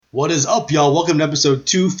What is up, y'all? Welcome to episode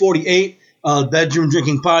 248 of Bedroom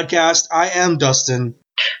Drinking Podcast. I am Dustin.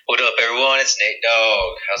 What up, everyone? It's Nate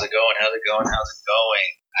Dogg. How's it going? I have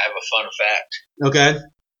a fun fact. Okay.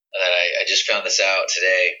 I just found this out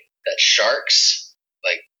today, that sharks,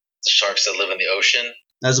 like the sharks that live in the ocean.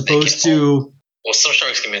 As opposed to... Well, some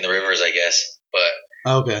sharks can be in the rivers, I guess. But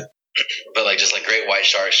okay. But like just like great white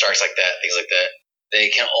sharks, sharks like that, things like that, they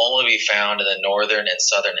can only be found in the northern and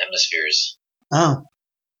southern hemispheres. Oh.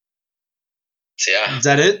 So, yeah. Is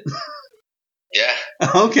that it? Yeah.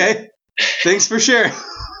 Okay. Thanks for sharing. That's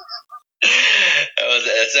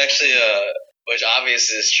actually, which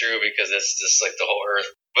obviously is true because it's just like the whole Earth.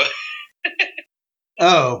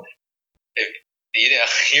 Oh.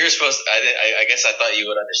 You're supposed to, I guess I thought you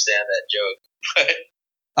would understand that joke. But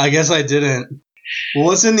I guess I didn't. Well,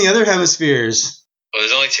 what's in the other hemispheres? Well,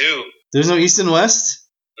 there's only two. There's no east and west?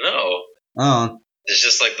 No. Oh. It's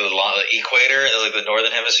just like the equator, like the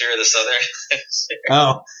northern hemisphere, the southern hemisphere.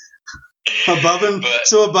 Oh. Above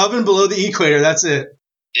and below the equator, that's it.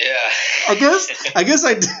 Yeah. I guess I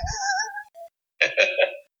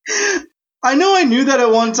I know I knew that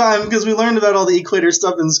at one time because we learned about all the equator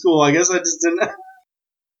stuff in school. I guess I just didn't.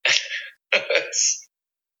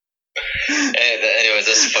 Anyways,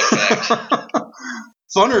 that's a fun fact.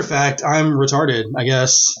 Funner fact, I'm retarded, I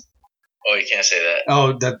guess. Oh, you can't say that.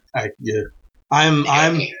 Oh, yeah. You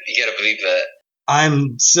gotta believe that.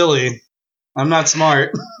 I'm silly. I'm not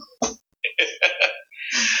smart.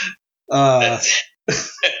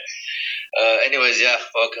 Anyways, yeah.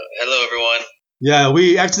 Welcome. Hello, everyone. Yeah,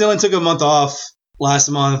 we accidentally took a month off last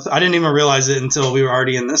month. I didn't even realize it until we were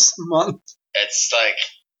already in this month. It's like,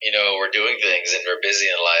 we're doing things and we're busy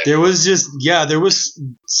in life. There was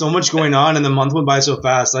so much going on, and the month went by so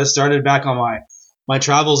fast. I started back on my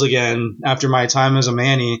travels again after my time as a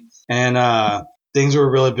Manny, and things were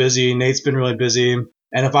really busy. Nate's been really busy, and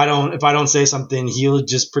if I don't say something, he'll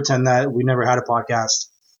just pretend that we never had a podcast.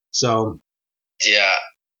 So yeah,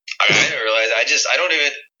 I didn't realize.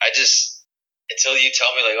 Until you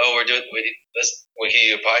tell me, like, oh, we can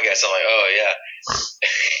do a podcast, I'm like, oh yeah,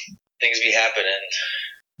 things be happening.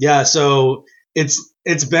 Yeah, so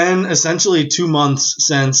it's been essentially 2 months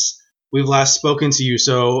since we've last spoken to you.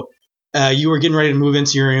 So you were getting ready to move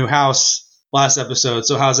into your new house last episode.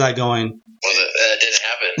 So how's that going? Well, that didn't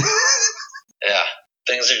happen. Yeah,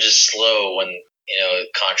 things are just slow when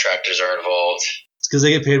contractors are involved. It's because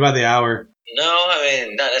they get paid by the hour. No, I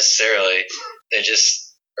mean not necessarily. They just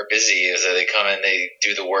are busy, so they come and they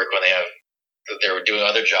do the work when they're doing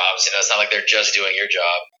other jobs. It's not like they're just doing your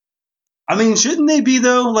job. I mean, shouldn't they be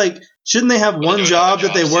though? Like, shouldn't they have one job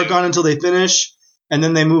that they work on until they finish, and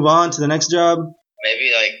then they move on to the next job?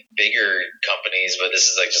 Maybe like bigger companies, but this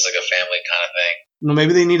is like just like a family kind of thing. No,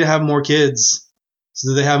 maybe they need to have more kids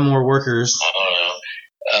so that they have more workers. I don't know.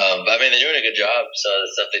 But I mean, they're doing a good job, so the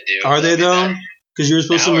stuff they do. Are they though? Because you were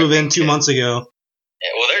supposed to move in 2 months ago.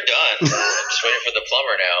 Yeah, well, they're done. I'm just waiting for the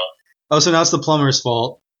plumber now. Oh, so now it's the plumber's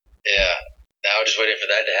fault. Yeah. Now I'm just waiting for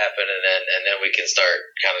that to happen, and then we can start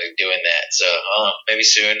kind of doing that. So maybe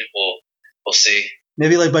soon we'll see.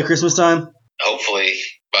 Maybe like by Christmas time. Hopefully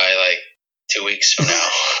by like 2 weeks from now.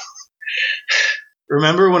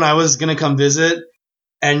 Remember when I was gonna come visit,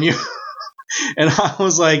 and I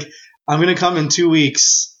was like, I'm gonna come in 2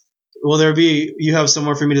 weeks. Will you have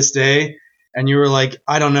somewhere for me to stay? And you were like,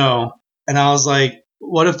 I don't know. And I was like,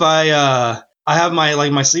 what if I have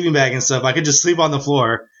my sleeping bag and stuff? I could just sleep on the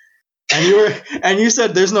floor. And you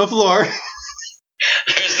said there's no floor.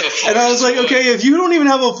 There's no floor. And I was like, okay, if you don't even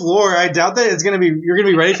have a floor, I doubt that you're gonna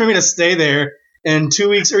be ready for me to stay there in 2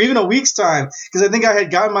 weeks or even a week's time. Because I think I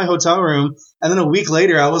had gotten my hotel room, and then a week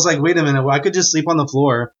later I was like, wait a minute, I could just sleep on the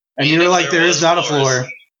floor. And you were like, there is not a floor.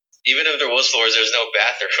 Even if there was floors, there's no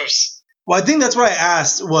bathrooms. Well, I think that's what I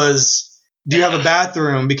asked was, do you have a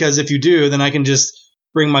bathroom? Because if you do, then I can just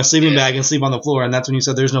bring my sleeping bag and sleep on the floor. And that's when you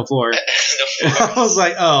said there's no floor. No floor. I was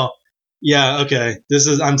like, oh, yeah, okay.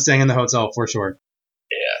 I'm staying in the hotel for sure.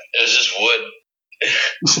 Yeah, it was just wood.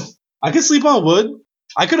 I could sleep on wood.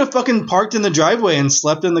 I could have fucking parked in the driveway and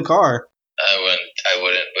slept in the car. I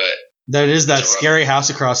wouldn't, but... That is that scary house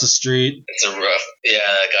across the street. It's a rough... Yeah,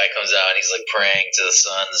 that guy comes out and he's like praying to the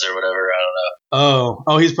suns or whatever, I don't know.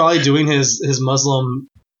 Oh, he's probably doing his Muslim...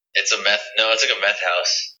 It's a meth... No, it's like a meth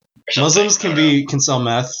house. Muslims can sell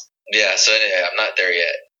meth. Yeah, so anyway, I'm not there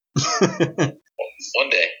yet. One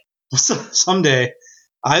day. Someday.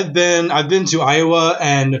 I've been to Iowa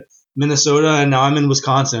and Minnesota, and now I'm in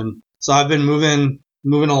Wisconsin. So I've been moving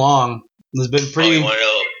along. It's been pretty. You want to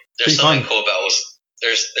know? There's something fun. Cool about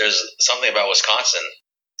there's something about Wisconsin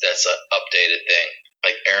that's an updated thing.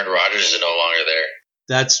 Like Aaron Rodgers is no longer there.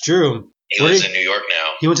 That's true. He lives in New York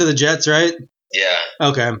now. He went to the Jets, right? Yeah.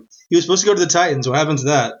 Okay. He was supposed to go to the Titans. What happened to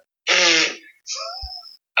that? I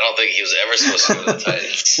don't think he was ever supposed to go to the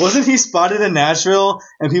Titans. Wasn't he spotted in Nashville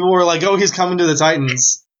and people were like, oh, he's coming to the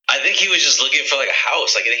Titans? I think he was just looking for like a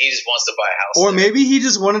house. Like I think he just wants to buy a house. Or maybe he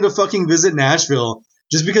just wanted to fucking visit Nashville.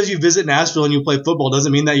 Just because you visit Nashville and you play football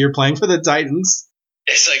doesn't mean that you're playing for the Titans.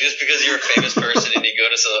 It's like just because you're a famous person and you go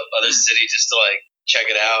to some other city just to like check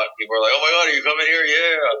it out, people are like, oh my god, are you coming here?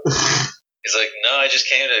 Yeah. He's like, no, I just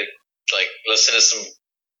came to like listen to some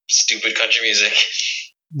stupid country music.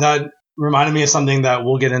 That reminded me of something that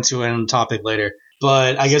we'll get into in a topic later.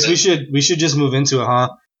 But I guess we should just move into it, huh?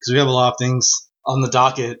 Because we have a lot of things on the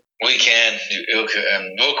docket. We can. Real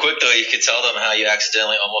quick though, you could tell them how you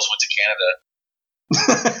accidentally almost went to Canada.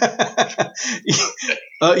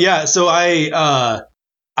 Yeah, so I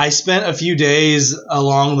spent a few days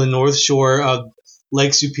along the north shore of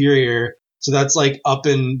Lake Superior. So that's like up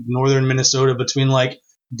in northern Minnesota between like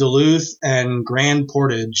Duluth and Grand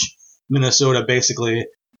Portage, Minnesota, basically.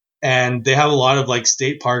 And they have a lot of like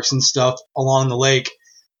state parks and stuff along the lake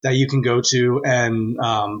that you can go to and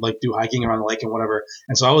like do hiking around the lake and whatever.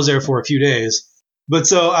 And so I was there for a few days. But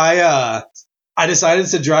so I decided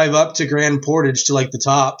to drive up to Grand Portage to like the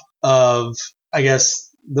top of, I guess,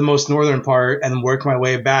 the most northern part and work my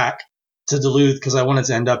way back to Duluth because I wanted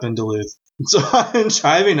to end up in Duluth. So I'm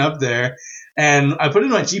driving up there and I put in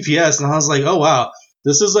my GPS and I was like, oh wow,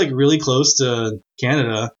 this is like really close to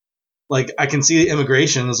Canada. Like I can see the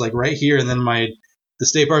immigration is like right here and then the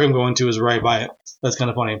state park I'm going to is right by it. That's kind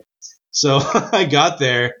of funny. So I got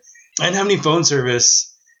there. I didn't have any phone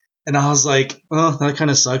service and I was like, oh, that kind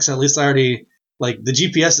of sucks. At least I already, like the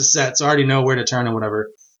GPS is set so I already know where to turn and whatever.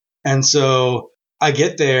 And so I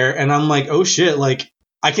get there and I'm like, oh shit, like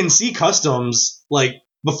I can see customs like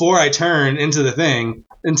before I turn into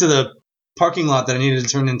the parking lot that I needed to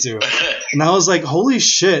turn into. And I was like, holy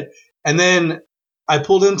shit. And then I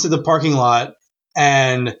pulled into the parking lot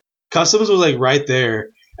and customs was like right there.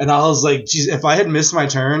 And I was like, geez, if I had missed my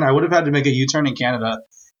turn, I would have had to make a U-turn in Canada.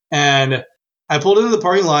 And I pulled into the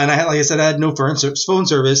parking lot and like I said, I had no phone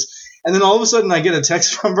service. And then all of a sudden I get a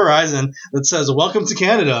text from Verizon that says, welcome to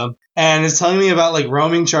Canada. And it's telling me about like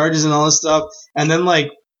roaming charges and all this stuff. And then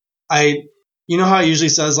like you know how it usually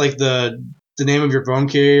says like the name of your phone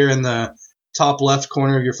carrier in the top left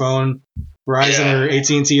corner of your phone, Verizon or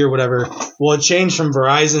AT&T or whatever. Well, it changed from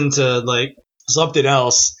Verizon to like something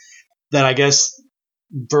else that I guess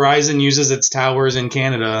Verizon uses its towers in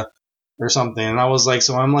Canada or something. And I was like,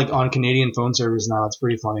 so I'm like on Canadian phone service now. It's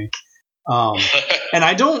pretty funny. And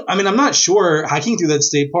I'm not sure hiking through that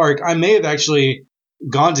state park. I may have actually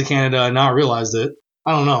gone to Canada and not realized it.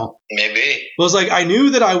 I don't know. Maybe. It was like I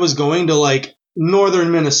knew that I was going to like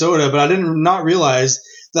northern Minnesota, but I didn't not realize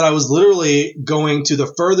that I was literally going to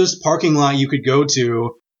the furthest parking lot you could go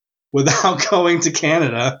to without going to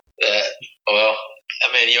Canada. Well,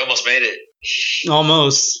 I mean, you almost made it.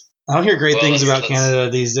 Almost. I don't hear great things about Canada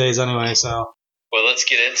these days anyway, so. Well, let's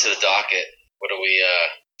get into the docket. What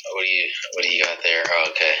do you got there? Oh,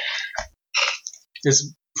 okay.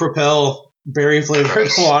 It's Propel berry flavored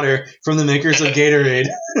water from the makers of Gatorade.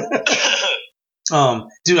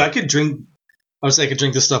 Dude, I could drink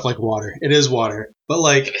this stuff like water. It is water, but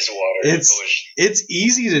like it is water. It's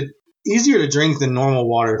easier to drink than normal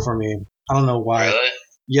water for me. I don't know why. Really?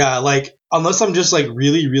 Yeah, like unless I'm just like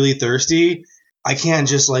really really thirsty, I can't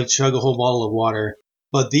just like chug a whole bottle of water.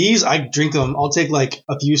 But these, I drink them. I'll take like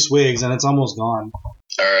a few swigs and it's almost gone.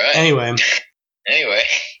 All right. Anyway,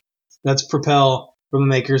 that's Propel from the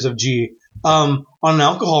makers of G. On an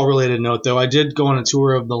alcohol-related note, though, I did go on a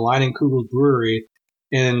tour of the Leinenkugel Brewery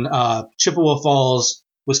in Chippewa Falls,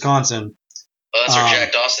 Wisconsin. Well, that's where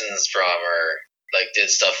Jack Dawson's from, or like did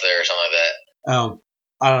stuff there or something like that. Oh,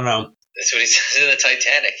 I don't know. That's what he says in the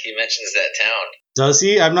Titanic. He mentions that town. Does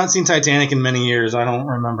he? I've not seen Titanic in many years. I don't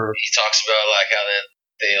remember. He talks about like how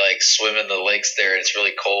they like swim in the lakes there, and it's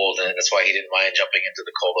really cold, and that's why he didn't mind jumping into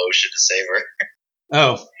the cold ocean to save her.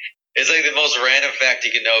 Oh. It's like the most random fact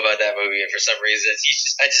you can know about that movie, and for some reason,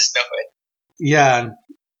 I just know it. Yeah.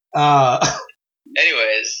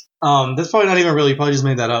 Anyways. That's probably not even real. You probably just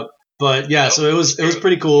made that up. But yeah, so it was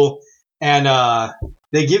pretty cool. And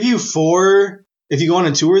they give you 4, if you go on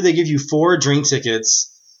a tour, they give you 4 drink tickets.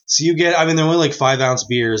 So you get, they're only like 5-ounce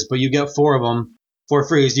beers, but you get 4 of them for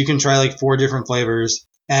free. So you can try like 4 different flavors.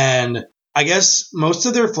 And I guess most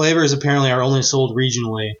of their flavors apparently are only sold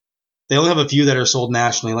regionally. They only have a few that are sold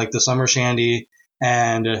nationally, like the Summer Shandy.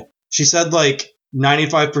 And she said like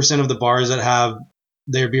 95% of the bars that have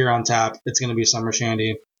their beer on tap, it's going to be Summer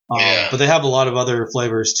Shandy. But they have a lot of other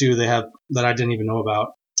flavors too. They have that I didn't even know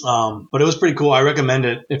about. But it was pretty cool. I recommend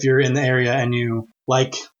it if you're in the area and you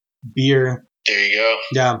like beer. There you go.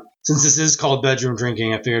 Yeah. Since this is called bedroom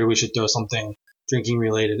drinking, I figured we should throw something drinking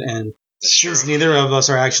related. And since neither of us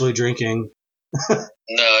are actually drinking. No,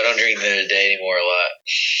 I don't drink the other day anymore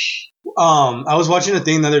a lot. I was watching a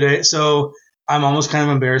thing the other day, so I'm almost kind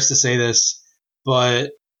of embarrassed to say this,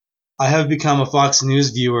 but I have become a Fox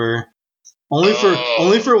News viewer only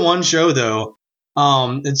for one show though.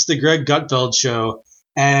 It's the Greg Gutfeld show,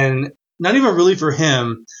 and not even really for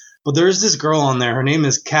him, but there's this girl on there. Her name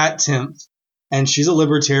is Kat Timpf, and she's a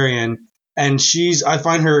libertarian, and I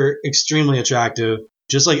find her extremely attractive.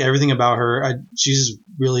 Just like everything about her, she's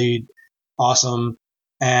really awesome,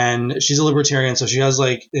 and she's a libertarian, so she has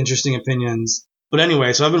like interesting opinions. But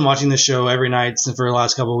anyway, so I've been watching this show every night for the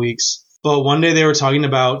last couple of weeks. But one day they were talking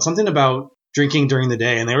about something about drinking during the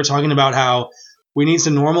day, and they were talking about how we need to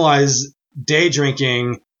normalize day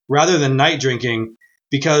drinking rather than night drinking,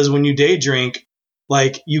 because when you day drink,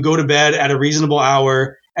 like you go to bed at a reasonable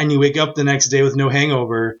hour and you wake up the next day with no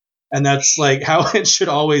hangover. And that's like how it should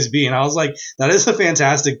always be. And I was like, that is a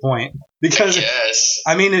fantastic point. Because,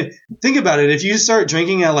 I mean, think about it. If you start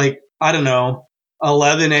drinking at like, I don't know,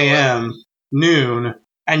 11 a.m., noon,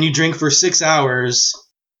 and you drink for 6 hours,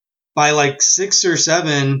 by like 6 or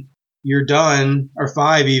 7, you're done, or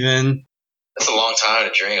 5 even. That's a long time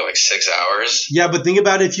to drink, like 6 hours. Yeah, but think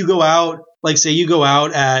about if you go out, like say you go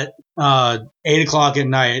out at 8 o'clock at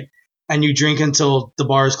night, and you drink until the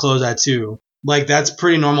bars close at 2. Like, that's a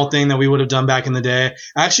pretty normal thing that we would have done back in the day.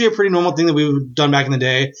 Actually, a pretty normal thing that we would have done back in the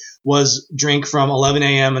day was drink from 11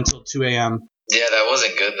 a.m. until 2 a.m. Yeah, that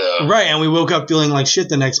wasn't good, though. Right, and we woke up feeling like shit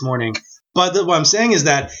the next morning. But what I'm saying is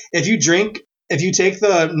that if you take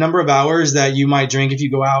the number of hours that you might drink if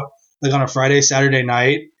you go out, like on a Friday, Saturday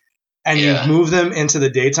night, and you move them into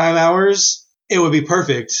the daytime hours, it would be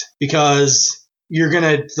perfect, because you're going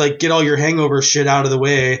to, like, get all your hangover shit out of the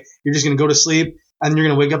way. You're just going to go to sleep, and you're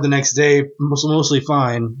going to wake up the next day mostly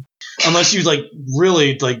fine. Unless you, like,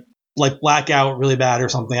 really, like black out really bad or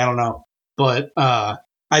something. I don't know. But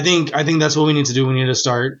I think that's what we need to do. We need to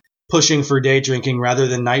start pushing for day drinking rather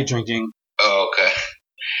than night drinking. Oh, okay.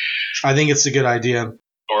 I think it's a good idea.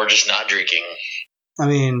 Or just not drinking. I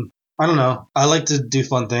mean, I don't know. I like to do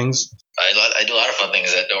fun things. I do a lot of fun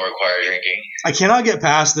things that don't require drinking. I cannot get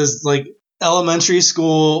past this, like, elementary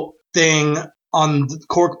school thing on the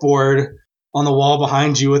corkboard on the wall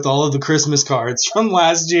behind you with all of the Christmas cards from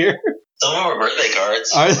last year. Some of them are birthday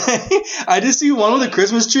cards. Are they? I just see one with a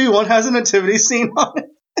Christmas tree. One has a nativity scene on it.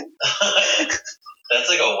 That's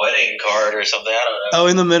like a wedding card or something. I don't know. Oh,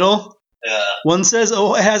 in the middle? Yeah. One says,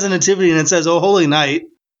 oh, it has a nativity, and it says, oh, holy night.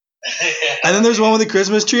 And then there's one with a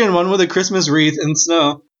Christmas tree and one with a Christmas wreath and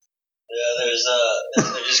snow. Yeah,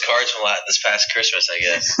 they're just cards from this past Christmas, I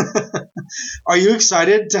guess. Are you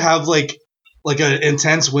excited to have like an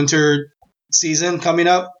intense winter season coming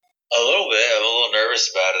up? A little bit. I'm a little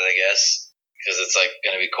nervous about it, I guess, because it's like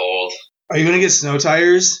going to be cold. Are you going to get snow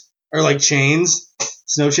tires or like chains,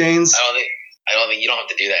 snow chains? I don't think you don't have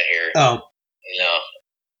to do that here. Oh, no,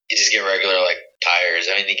 you just get regular like tires.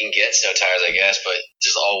 I mean, you can get snow tires, I guess, but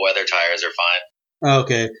just all weather tires are fine.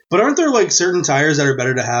 Okay, but aren't there like certain tires that are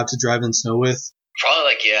better to have to drive in snow with?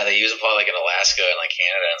 Probably they use them probably like in Alaska and like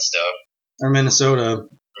Canada and stuff. Or Minnesota.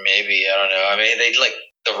 Maybe, I don't know. I mean,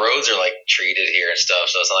 the roads are like treated here and stuff,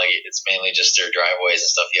 so it's not like it's mainly just their driveways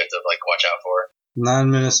and stuff you have to like watch out for. Not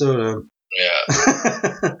in Minnesota. Yeah.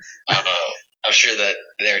 I don't know. I'm sure that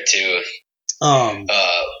there too.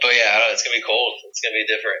 But yeah, I don't know, it's gonna be cold. It's gonna be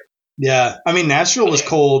different. Yeah, I mean, Nashville was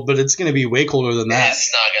cold, but it's gonna be way colder than that.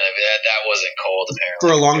 It's not gonna be that. That wasn't cold apparently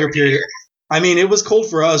for a longer period. I mean, it was cold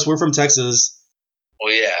for us. We're from Texas.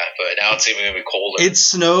 Well, yeah, but now it's even gonna be colder. It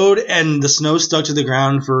snowed, and the snow stuck to the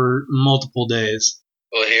ground for multiple days.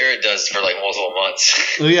 Well, here it does for like multiple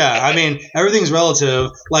months. Well, yeah, I mean, everything's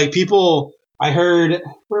relative. Like people, I heard,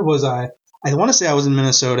 where was I? I want to say I was in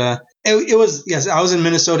Minnesota. It was, yes, I was in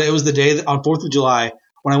Minnesota. It was the day on 4th of July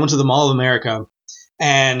when I went to the Mall of America,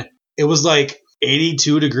 and it was like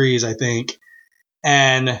 82 degrees, I think.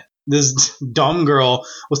 And this dumb girl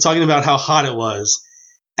was talking about how hot it was.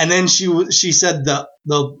 And then she said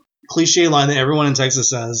the cliche line that everyone in Texas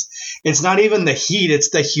says, it's not even the heat, it's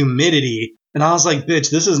the humidity. And I was like, bitch,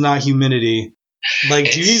 this is not humidity.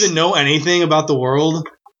 Like, do you even know anything about the world?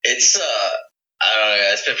 It's, I don't know,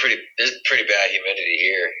 there's pretty bad humidity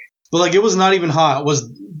here. But like, it was not even hot, was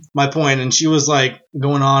my point. And she was like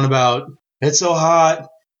going on about, it's so hot,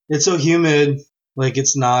 it's so humid. Like,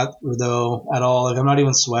 it's not, though, at all. Like, I'm not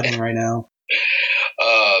even sweating right now.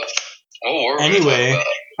 What were we anyway, talking about?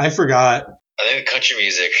 I forgot. I think country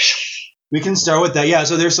music. We can start with that. Yeah,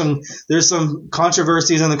 so there's some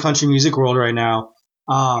controversies in the country music world right now.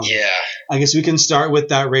 Yeah. I guess we can start with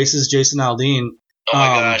that racist Jason Aldean. Oh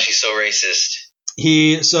my gosh, he's so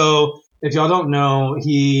racist. So if y'all don't know,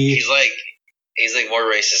 he's like more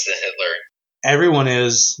racist than Hitler. Everyone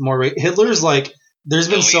is more. Hitler's like, there's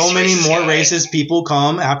been so many more racist people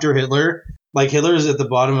come after Hitler. Like, Hitler's at the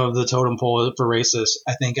bottom of the totem pole for racist,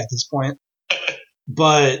 I think, at this point.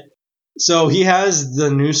 But so he has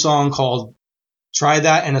the new song called "Try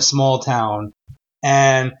That in a Small Town,"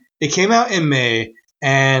 and it came out in May.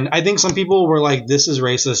 And I think some people were like, "This is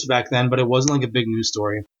racist" back then, but it wasn't like a big news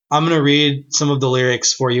story. I'm gonna read some of the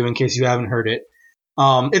lyrics for you in case you haven't heard it.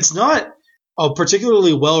 It's not a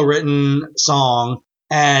particularly well-written song,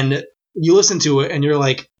 and you listen to it and you're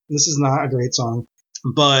like, this is not a great song.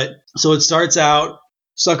 But so it starts out,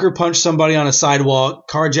 sucker punch somebody on a sidewalk,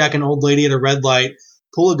 carjack an old lady at a red light,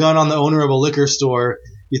 pull a gun on the owner of a liquor store.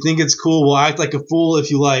 You think it's cool, well, act like a fool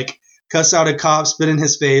if you like. Cuss out a cop, spit in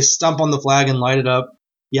his face, stomp on the flag and light it up.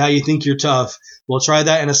 Yeah, you think you're tough. Well, try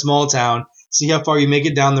that in a small town. See how far you make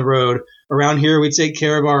it down the road. Around here, we take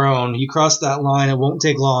care of our own. You cross that line, it won't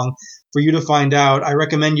take long for you to find out. I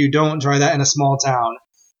recommend you don't try that in a small town.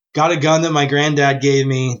 Got a gun that my granddad gave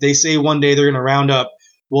me. They say one day they're going to round up.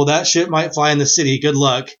 Well, that shit might fly in the city. Good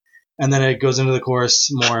luck. And then it goes into the chorus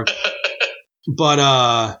more.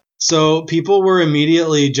 But, so people were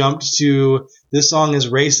immediately jumped to, this song is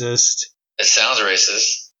racist. It sounds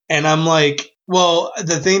racist. And I'm like, well,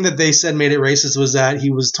 the thing that they said made it racist was that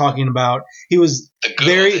he was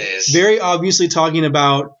very obviously talking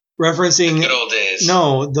about referencing the good old days.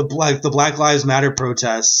 No, the Black Lives Matter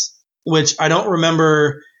protests, which I don't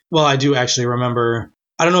remember. Well, I do actually remember.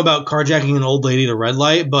 I don't know about carjacking an old lady at a red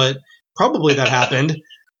light, but probably that happened.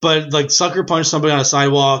 But like, sucker punch somebody on a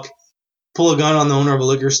sidewalk, pull a gun on the owner of a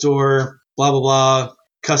liquor store, blah, blah, blah,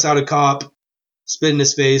 cuss out a cop, spit in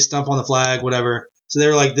his face, stomp on the flag, whatever. So they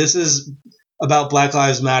were like, this is about Black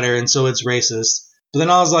Lives Matter, and so it's racist. But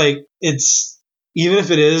then I was like, even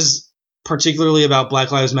if it is particularly about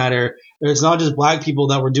Black Lives Matter, it's not just black people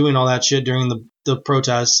that were doing all that shit during the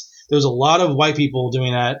protests. There's a lot of white people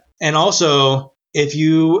doing that. And also, if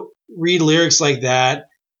you read lyrics like that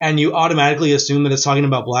and you automatically assume that it's talking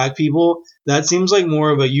about black people, that seems like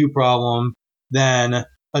more of a you problem than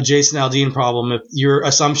a Jason Aldean problem if your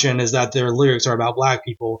assumption is that their lyrics are about black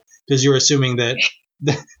people, because you're assuming that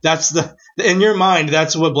that's in your mind,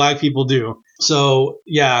 that's what black people do. So,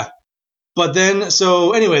 yeah. But then,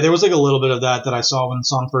 so anyway, there was like a little bit of that I saw when the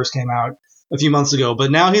song first came out a few months ago. But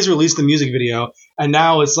now he's released the music video, and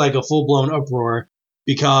now it's like a full-blown uproar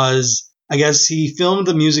because I guess he filmed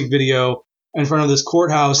the music video in front of this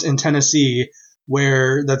courthouse in Tennessee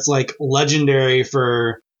where that's like legendary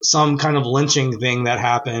for some kind of lynching thing that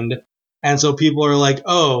happened. And so people are like,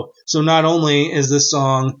 oh, so not only is this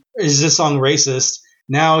song racist,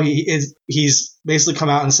 now he's basically come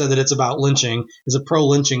out and said that it's about lynching. It's a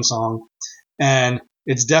pro-lynching song, and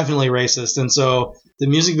it's definitely racist. And so the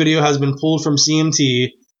music video has been pulled from CMT,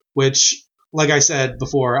 which, like I said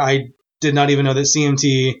before, I did not even know that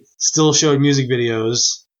CMT still showed music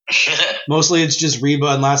videos. Mostly it's just Reba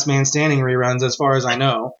and Last Man Standing reruns, as far as I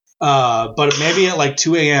know. But maybe at like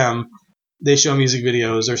 2 a.m. they show music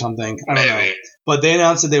videos or something. I don't know. But they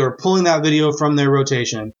announced that they were pulling that video from their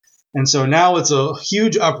rotation. And so now it's a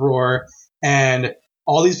huge uproar, and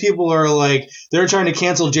all these people are like, they're trying to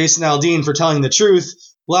cancel Jason Aldean for telling the truth,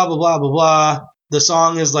 blah, blah, blah, blah, blah. The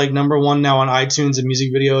song is like #1 now on iTunes, and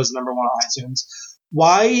music video is #1 on iTunes.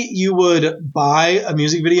 Why you would buy a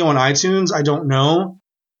music video on iTunes, I don't know.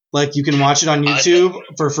 Like, you can watch it on YouTube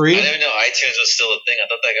for free. I didn't even know iTunes was still a thing. I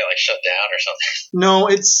thought that got like shut down or something. No,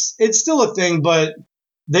 it's still a thing, but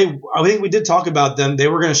I think we did talk about them. They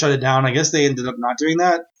were going to shut it down. I guess they ended up not doing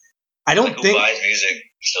that. I don't think who buys music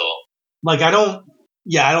still. Like, I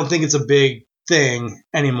don't think it's a big thing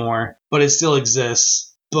anymore, but it still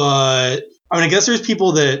exists. But I mean, I guess there's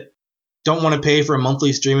people that don't want to pay for a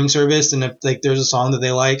monthly streaming service, and if like there's a song that they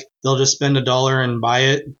like, they'll just spend $1 and buy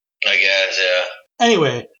it. I guess, yeah.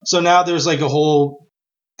 Anyway, so now there's like a whole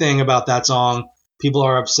thing about that song. People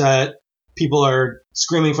are upset. People are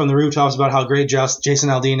screaming from the rooftops about how great Jason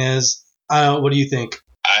Aldean is. What do you think?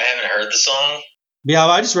 I haven't heard the song. Yeah,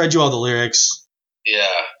 I just read you all the lyrics. Yeah.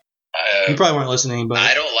 You probably weren't listening, but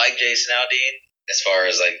I don't like Jason Aldean as far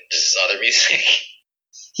as like just his other music.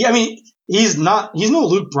 He's no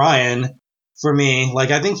Luke Bryan for me.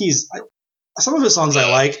 Like, I think some of his songs I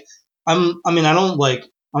like. I'm not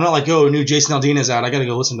like, oh, new Jason Aldean is out, I gotta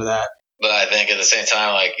go listen to that. But I think at the same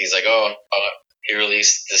time, like, he's like, oh, he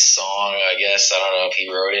released this song, I guess. I don't know if he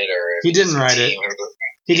wrote it or if he didn't write it.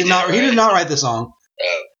 He did not write the song.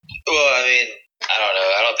 Well, I mean, I don't know.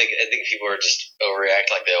 I think people are just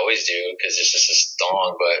overreacting like they always do because it's just a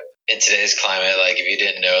song. But in today's climate, like if you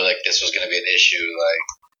didn't know like this was going to be an issue, like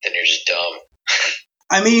then you're just dumb.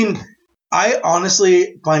 I mean, I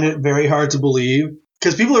honestly find it very hard to believe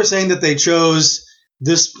because people are saying that they chose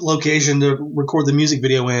this location to record the music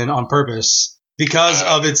video in on purpose because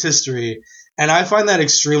of its history. And I find that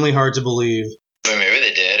extremely hard to believe. I mean, maybe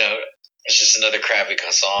they did. It's just another crappy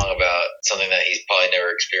song about something that he's probably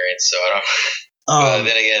never experienced. So I don't. But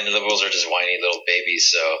then again, the liberals are just whiny little babies,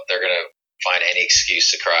 so they're gonna find any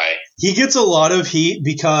excuse to cry. He gets a lot of heat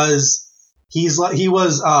because he's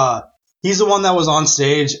the one that was on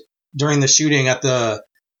stage during the shooting at the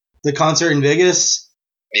concert in Vegas.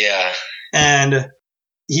 Yeah. And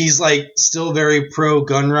he's like still very pro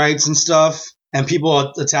gun rights and stuff, and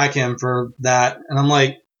people attack him for that. And I'm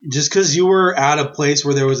like, just because you were at a place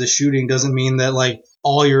where there was a shooting doesn't mean that like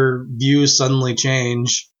all your views suddenly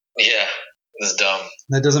change. Yeah, it's dumb.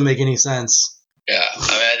 That doesn't make any sense. Yeah, I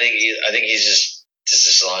mean, I think he's just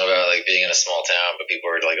a song about like being in a small town, but people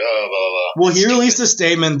are like, oh, blah blah blah. Well, he released a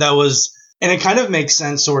statement that was, and it kind of makes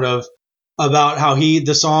sense, sort of, about how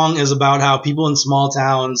the song is about how people in small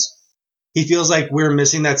towns. He feels like we're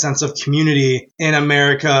missing that sense of community in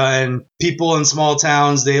America, and people in small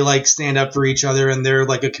towns, they like stand up for each other, and they're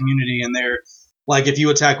like a community, and they're like, if you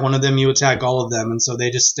attack one of them, you attack all of them, and so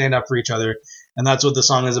they just stand up for each other, and that's what the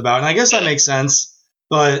song is about. And I guess that makes sense,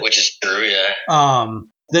 but which is true, yeah.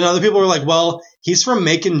 Then other people are like, well, he's from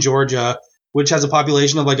Macon, Georgia, which has a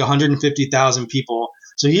population of like 150,000 people,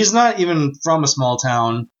 so he's not even from a small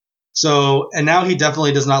town. So, and now he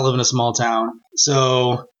definitely does not live in a small town.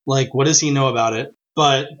 So, like, what does he know about it?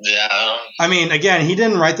 But, yeah. I mean, again, he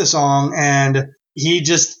didn't write the song, and he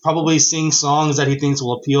just probably sings songs that he thinks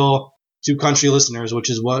will appeal to country listeners, which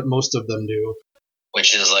is what most of them do.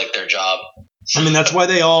 Which is like their job. I mean, that's why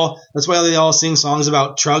they all sing songs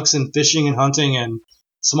about trucks and fishing and hunting and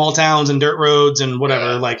small towns and dirt roads and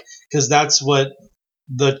whatever, like, because that's what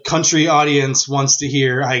the country audience wants to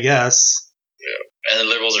hear, I guess. And the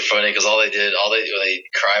liberals are funny because when they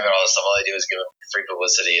cry about all this stuff, all they do is give him free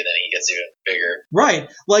publicity, and then he gets even bigger. Right.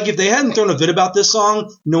 Like, if they hadn't thrown a fit about this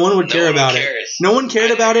song, no one would care about it. No one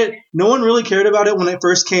cared about it. No one really cared about it when it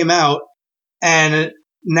first came out, and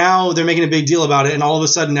now they're making a big deal about it, and all of a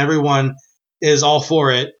sudden everyone is all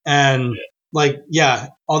for it. And,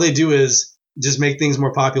 all they do is just make things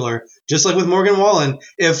more popular. Just like with Morgan Wallen.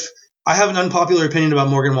 If I have an unpopular opinion about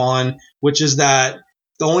Morgan Wallen, which is that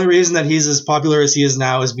the only reason that he's as popular as he is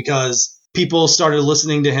now is because people started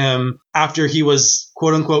listening to him after he was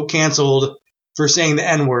quote unquote canceled for saying the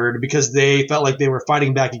N-word because they felt like they were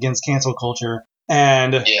fighting back against cancel culture.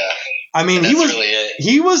 And I mean,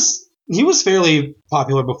 he was fairly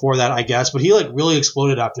popular before that, I guess, but he like really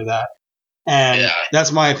exploded after that. And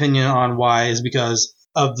that's my opinion on why, is because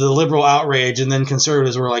of the liberal outrage, and then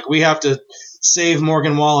conservatives were like, we have to save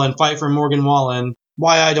Morgan Wallen, fight for Morgan Wallen.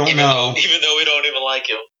 Why, I don't know. Even though we don't even like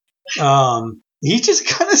him. He just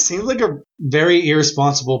kind of seems like a very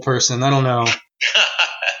irresponsible person. I don't know.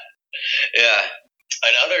 Yeah.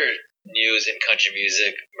 In other news in country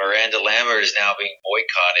music, Miranda Lambert is now being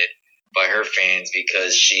boycotted by her fans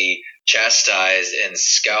because she chastised and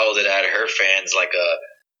scowled at her fans like a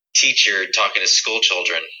teacher talking to school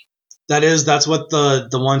children. That's what the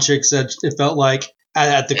one chick said. It felt like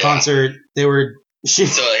at the concert they were. So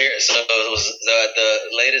at the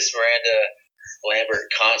latest Miranda Lambert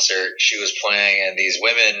concert, she was playing, and these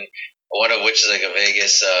women, one of which is like a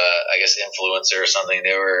Vegas, I guess, influencer or something,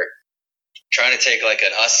 they were trying to take like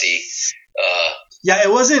an Ussie. Yeah,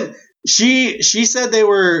 it wasn't. She said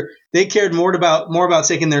they cared more about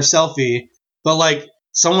taking their selfie, but like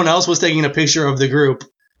someone else was taking a picture of the group.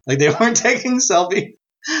 Like they weren't taking selfie.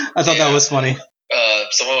 I thought that was funny.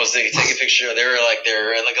 Someone was taking a picture. They were in like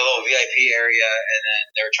a little VIP area, and then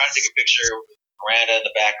they were trying to take a picture with Miranda in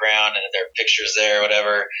the background, and their pictures there, or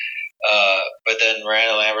whatever. But then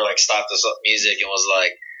Miranda Lambert like stopped this music and was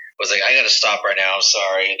like, I gotta stop right now. I'm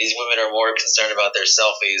sorry. These women are more concerned about their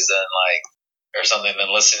selfies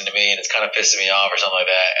than listening to me, and it's kind of pissing me off or something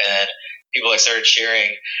like that. And then people like started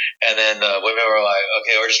cheering, and then the women were like,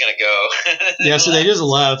 okay, we're just gonna go. Yeah, so they just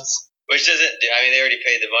left. Which doesn't. I mean, they already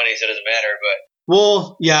paid the money, so it doesn't matter.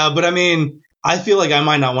 But I mean, I feel like I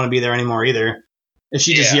might not want to be there anymore either. If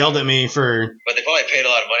she just yelled at me for. But they probably paid a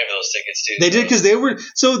lot of money for those tickets too. They did, because they were.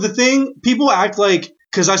 So the thing, people act like,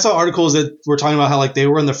 because I saw articles that were talking about how like they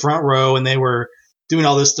were in the front row and they were doing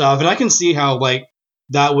all this stuff, and I can see how like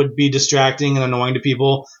that would be distracting and annoying to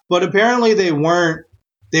people. But apparently they weren't.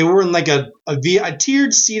 They were in like a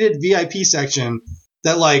tiered seated VIP section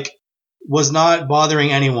that like was not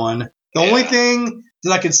bothering anyone. The only thing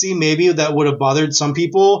that I could see maybe that would have bothered some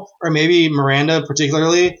people, or maybe Miranda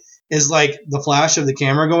particularly, is like the flash of the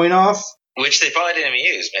camera going off. Which they probably didn't even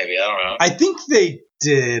use, maybe. I don't know. I think they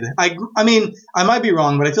did. I mean, I might be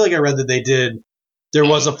wrong, but I feel like I read that they did. There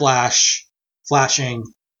was a flashing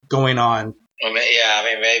going on. Well, yeah, I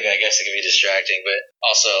mean, maybe. I guess it could be distracting, but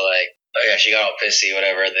also, like, oh yeah, she got all pissy,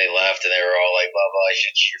 whatever, and they left, and they were all like, blah, blah, you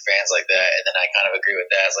shouldn't shoot your fans like that. And then I kind of agree with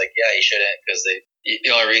that. It's like, yeah, you shouldn't, because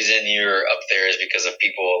the only reason you're up there is because of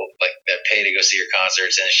people like that pay to go see your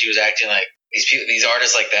concerts. And she was acting like these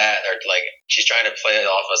artists like that are like, she's trying to play it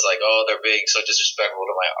off as like, oh, they're being so disrespectful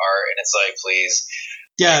to my art. And it's like, please.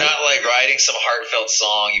 Yeah. You're not like writing some heartfelt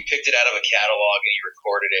song. You picked it out of a catalog and you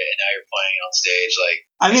recorded it, and now you're playing it on stage. Like,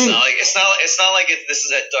 I mean, it's not like this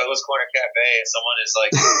is at Douglas Corner Cafe and someone is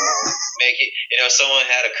like making, someone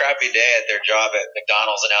had a crappy day at their job at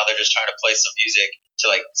McDonald's and now they're just trying to play some music to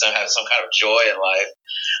like have some kind of joy in life.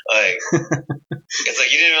 Like, it's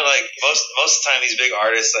like you didn't even like most of the time these big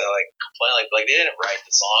artists that like complain like they didn't write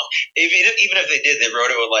the song. Even if they did, they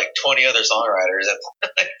wrote it with like 20 other songwriters.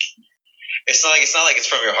 Like, it's not like it's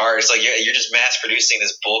from your heart. It's like you're just mass producing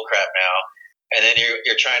this bull crap now, and then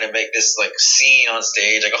you're trying to make this like scene on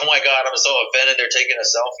stage. Like, oh my god, I'm so offended. They're taking a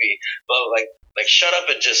selfie. But like shut up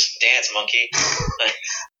and just dance, monkey.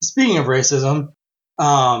 Speaking of racism,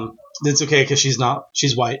 it's okay because she's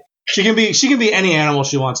white. She can be any animal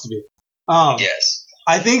she wants to be. Yes.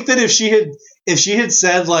 I think that if she had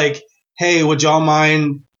said like, hey, would y'all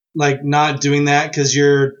mind like not doing that because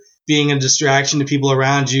you're being a distraction to people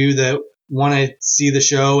around you that want to see the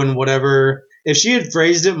show and whatever. If she had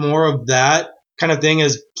phrased it more of that kind of thing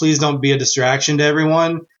as please don't be a distraction to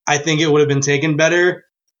everyone, I think it would have been taken better.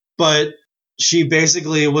 But she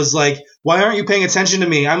basically was like, why aren't you paying attention to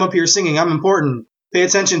me? I'm up here singing. I'm important. Pay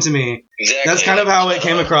attention to me. Exactly. That's kind of how it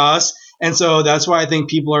came across. And so that's why I think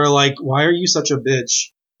people are like, why are you such a bitch?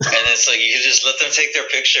 And it's like, you could just let them take their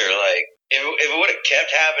picture. Like, if it would have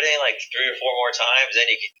kept happening like 3 or 4 more times, then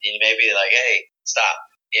you may be like, hey, stop.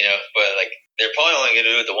 But like they're probably only going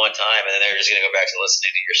to do it the one time, and then they're just going to go back to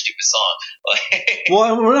listening to your stupid song.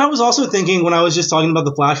 Well, what I was also thinking when I was just talking about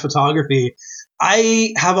the flash photography,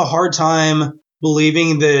 I have a hard time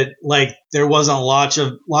believing that like there wasn't lots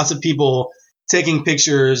of people taking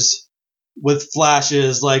pictures with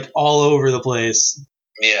flashes like all over the place.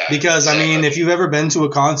 Yeah. Because exactly. I mean, if you've ever been to a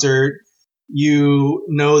concert, you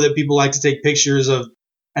know that people like to take pictures of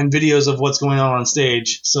and videos of what's going on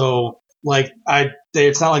stage. So. Like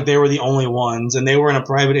it's not like they were the only ones, and they were in a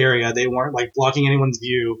private area. They weren't like blocking anyone's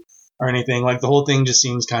view or anything. Like the whole thing just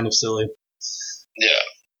seems kind of silly. Yeah.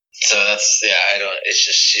 So it's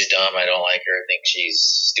just she's dumb. I don't like her. I think she's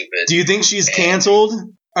stupid. Do you think she's canceled,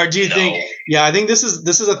 or do you think? Yeah, I think this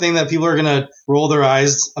is a thing that people are gonna roll their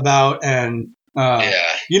eyes about. And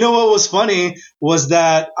you know what was funny was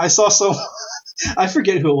that I saw I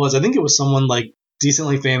forget who it was. I think it was someone like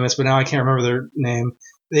decently famous, but now I can't remember their name.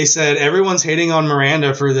 They said everyone's hating on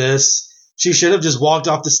Miranda for this. She should have just walked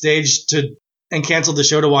off the stage and canceled the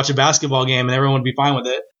show to watch a basketball game, and everyone would be fine with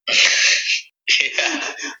it. Yeah.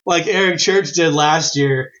 Like Eric Church did last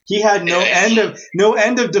year. He had no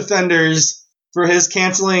end of defenders for his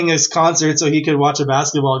canceling his concert so he could watch a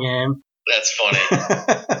basketball game. That's funny.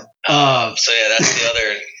 So yeah, that's the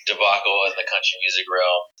other debacle in the country music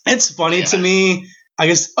realm. It's funny to me. I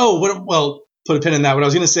guess. Put a pin in that. What I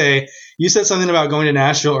was going to say, you said something about going to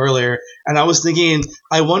Nashville earlier, and I was thinking,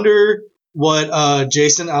 I wonder what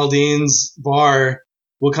Jason Aldean's bar,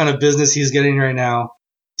 what kind of business he's getting right now.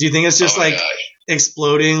 Do you think it's just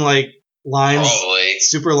exploding like lines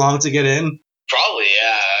super long to get in? Probably,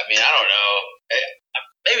 yeah. I mean, I don't know.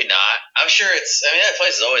 Maybe not. I'm sure that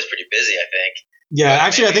place is always pretty busy, I think. Yeah, but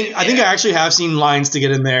actually, I think I actually have seen lines to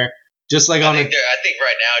get in there. Just like I think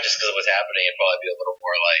right now, just because of what's happening, it'd probably be a little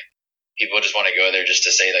more like people just want to go there just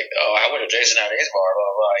to say like, oh, I went to Jason Aldean's bar,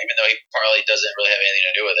 blah, blah, blah, even though he probably doesn't really have anything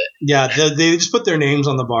to do with it. Yeah, they just put their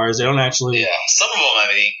names on the bars. They don't actually. Yeah, some of them.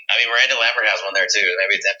 I mean, Miranda Lambert has one there too.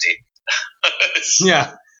 Maybe it's empty.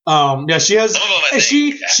 Yeah. Yeah, she has. Some of them,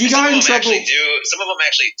 she got in trouble. Some of them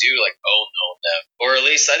actually do like own them, or at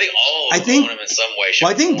least I think all of them own them in some way.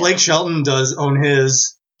 Well, I think Blake Shelton does own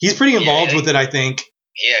his. He's pretty involved with it, I think.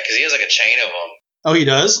 Yeah, because he has like a chain of them. Oh, he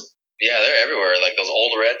does? Yeah, they're everywhere. Like those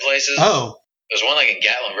old red places. Oh. There's one like in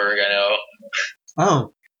Gatlinburg, I know.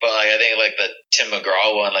 Oh. But like I think like the Tim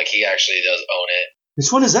McGraw one, like he actually does own it.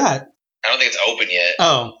 Which one is that? I don't think it's open yet.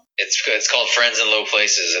 Oh. It's called Friends in Low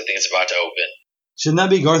Places. I think it's about to open. Shouldn't that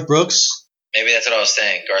be Garth Brooks? Maybe that's what I was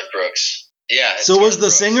saying, Garth Brooks. Yeah. So was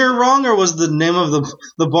the singer wrong, or was the name of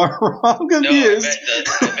the bar wrong? I'm confused. No,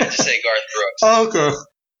 I meant to say Garth Brooks. Oh, okay.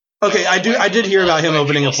 Okay, I did hear about him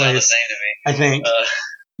opening a place. Sound the same to me. I think.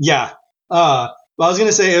 Yeah. But I was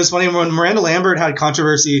gonna say it was funny when Miranda Lambert had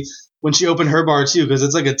controversy when she opened her bar too, because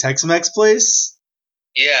it's like a Tex-Mex place.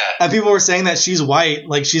 Yeah. And people were saying that she's white,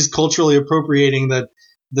 like she's culturally appropriating the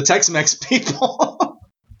Tex-Mex people.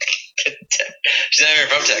 She's not even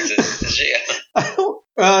from Texas, is she?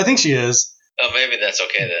 I think she is. Oh, maybe that's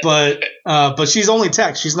okay then. But she's only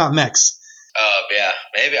Tex. She's not Mex. Yeah,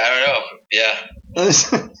 maybe, I don't know. Yeah.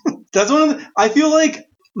 That's one of the, I feel like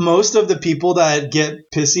most of the people that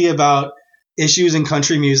get pissy about issues in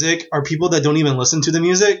country music are people that don't even listen to the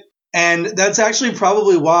music. And that's actually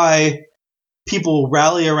probably why people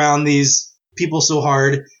rally around these people so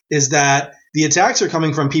hard, is that the attacks are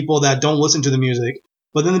coming from people that don't listen to the music.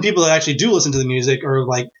 But then the people that actually do listen to the music are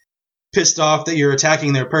like pissed off that you're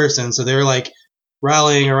attacking their person. So they're like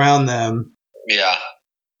rallying around them. Yeah.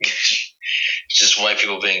 It's just white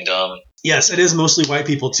people being dumb. Yes, it is mostly white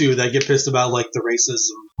people too that get pissed about like the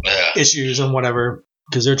racism issues and whatever,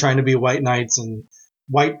 because they're trying to be white knights and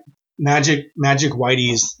white magic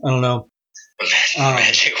whiteys. I don't know.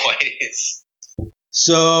 Magic whiteys.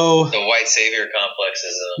 So the white savior complex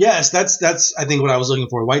is yes, that's I think what I was looking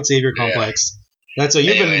for. White savior complex. That's what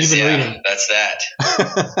you've been reading. That's that.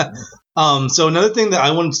 So another thing that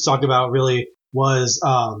I wanted to talk about really was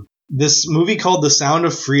this movie called The Sound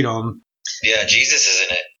of Freedom. Yeah, Jesus is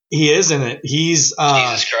in it. He is in it. He's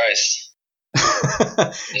Jesus Christ.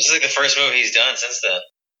 This is like the first movie he's done since then.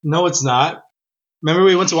 No, it's not. Remember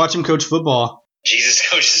we went to watch him coach football. Jesus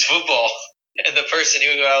coaches football. And the person who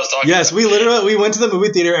I was talking about. Yes, we went to the movie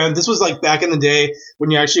theater, and this was like back in the day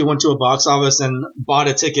when you actually went to a box office and bought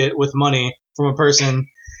a ticket with money from a person.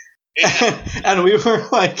 Yeah. And we were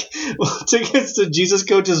like, well, tickets to Jesus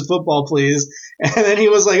coaches football, please. And then he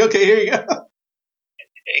was like, okay, here you go.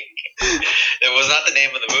 It was not the name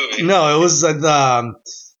of the movie. No, it was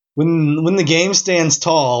when the game stands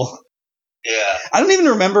tall. Yeah. I don't even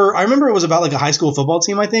remember. I remember it was about like a high school football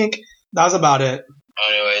team, I think. That was about it.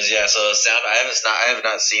 Anyways, yeah, so I have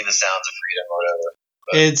not seen The Sounds of Freedom or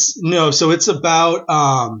whatever. So it's about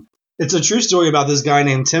it's a true story about this guy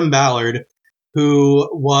named Tim Ballard, who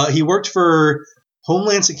he worked for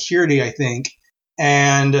Homeland Security, I think,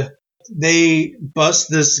 and they bust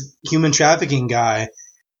this human trafficking guy,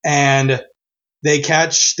 and they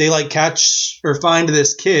catch or find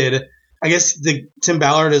this kid. I guess Tim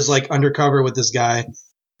Ballard is like undercover with this guy,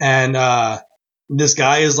 and this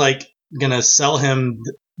guy is like gonna sell him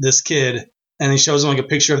this kid, and he shows him like a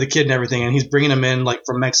picture of the kid and everything, and he's bringing him in like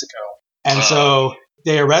from Mexico, and so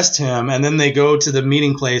they arrest him, and then they go to the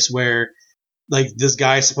meeting place where like this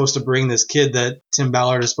guy is supposed to bring this kid that Tim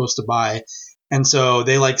Ballard is supposed to buy, and so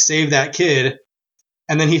they like save that kid,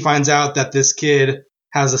 and then he finds out that this kid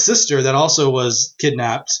has a sister that also was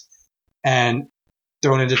kidnapped and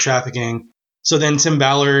thrown into trafficking. So then Tim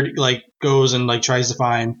Ballard like goes and like tries to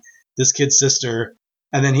find this kid's sister.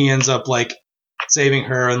 And then he ends up like saving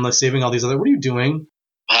her and like saving all these other. What are you doing?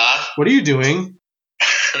 What are you doing?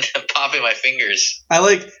 I'm popping my fingers.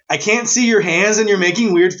 I can't see your hands and you're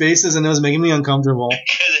making weird faces and it was making me uncomfortable.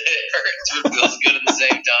 Because it hurts but feels good at the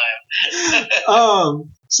same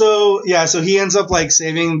time. So he ends up like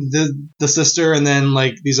saving the sister and then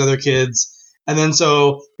like these other kids. And then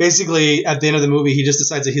so basically at the end of the movie he just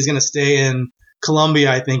decides that he's gonna stay in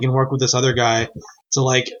Colombia, I think, and work with this other guy to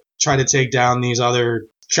like try to take down these other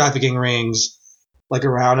trafficking rings like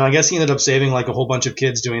around. And I guess he ended up saving like a whole bunch of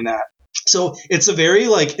kids doing that. So it's a very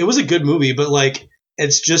like, it was a good movie, but like,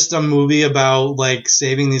 it's just a movie about like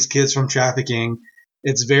saving these kids from trafficking.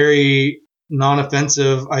 It's very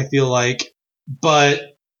non-offensive, I feel like. But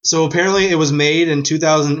so apparently it was made in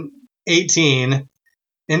 2018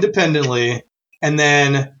 independently, and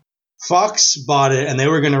then Fox bought it and they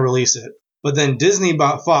were going to release it. But then Disney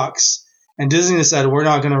bought Fox, and Disney decided we're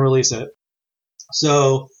not going to release it.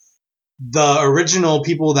 So the original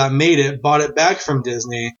people that made it bought it back from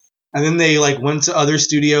Disney, and then they like went to other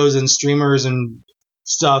studios and streamers and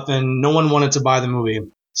stuff, and no one wanted to buy the movie.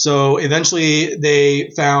 So eventually they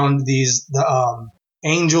found the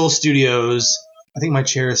Angel Studios. I think my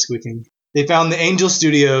chair is squeaking. They found the Angel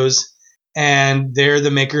Studios, and they're the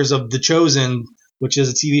makers of The Chosen, which is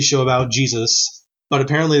a TV show about Jesus. But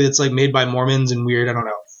apparently it's like made by Mormons and weird. I don't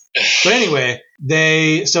know. But anyway,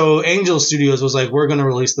 so Angel Studios was like, we're going to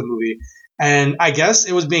release the movie. And I guess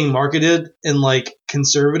it was being marketed in like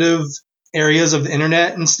conservative areas of the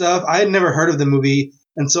internet and stuff. I had never heard of the movie.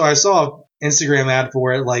 And so I saw an Instagram ad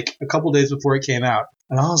for it like a couple days before it came out.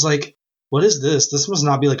 And I was like, what is this? This must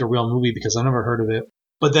not be like a real movie because I never heard of it.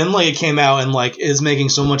 But then like it came out and like is making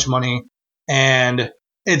so much money. And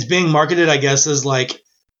it's being marketed, I guess, as like,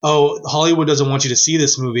 oh, Hollywood doesn't want you to see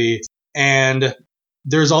this movie. And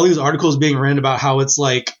there's all these articles being written about how it's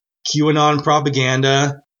like QAnon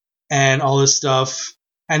propaganda and all this stuff,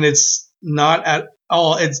 and it's not at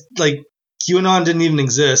all. It's like QAnon didn't even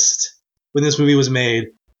exist when this movie was made.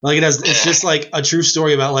 Like it's just like a true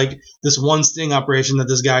story about like this one sting operation that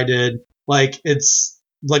this guy did. Like it's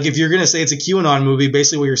like if you're gonna say it's a QAnon movie,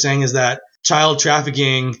 basically what you're saying is that child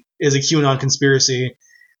trafficking is a QAnon conspiracy,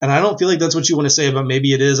 and I don't feel like that's what you want to say, but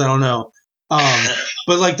maybe it is. I don't know.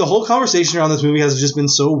 But like the whole conversation around this movie has just been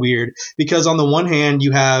so weird because on the one hand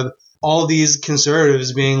you have all these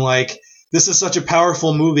conservatives being like, this is such a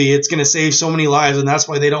powerful movie, it's going to save so many lives, and that's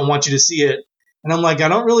why they don't want you to see it. And I'm like, I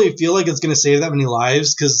don't really feel like it's going to save that many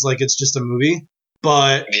lives because like it's just a movie.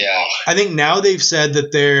 But yeah, I think now they've said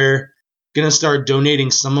that they're going to start donating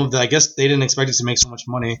some of the, I guess they didn't expect it to make so much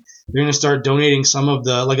money. They're going to start donating some of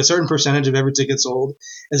the, like a certain percentage of every ticket sold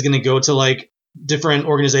is going to go to like different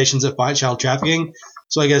organizations that fight child trafficking.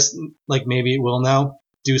 So I guess like maybe it will now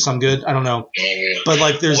do some good. I don't know. Maybe. But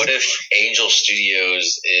like there's... What if Angel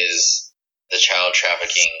Studios is the child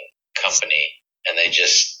trafficking company and they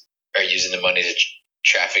just are using the money to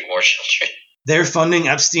traffic more children? They're funding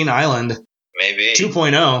Epstein Island. Maybe.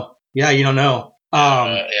 2.0. Yeah, you don't know.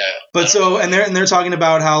 Yeah. But so, and they're talking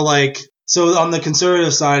about how like, so on the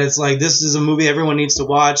conservative side, it's like, this is a movie everyone needs to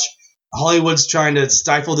watch. Hollywood's trying to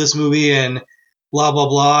stifle this movie and blah, blah,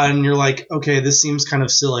 blah. And you're like, okay, this seems kind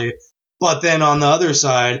of silly. But then on the other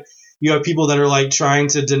side, you have people that are like trying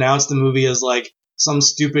to denounce the movie as like some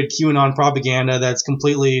stupid QAnon propaganda that's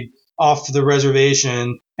completely off the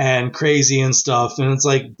reservation and crazy and stuff. And it's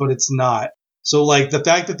like, but it's not. So like the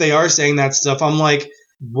fact that they are saying that stuff, I'm like,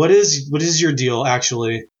 what is your deal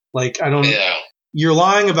actually? Like, I don't, you're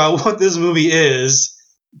lying about what this movie is.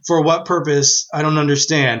 For what purpose? I don't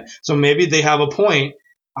understand. So maybe they have a point.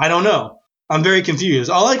 I don't know. I'm very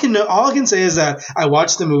confused. All I can say is that I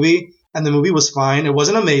watched the movie and the movie was fine. It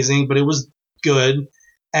wasn't amazing, but it was good.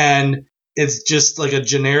 And it's just like a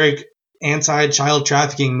generic anti-child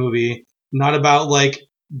trafficking movie, not about like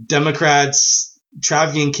Democrats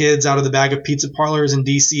trafficking kids out of the back of pizza parlors in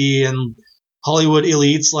DC and Hollywood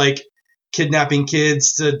elites like kidnapping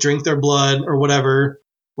kids to drink their blood or whatever,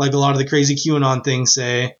 like a lot of the crazy QAnon things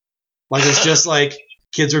say. Like it's just like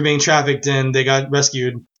kids were being trafficked and they got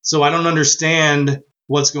rescued. So I don't understand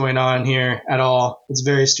what's going on here at all. It's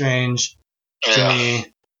very strange to me.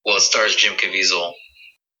 Well, it stars Jim Caviezel.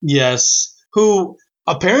 Yes. Who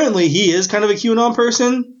apparently he is kind of a QAnon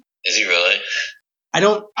person. Is he really?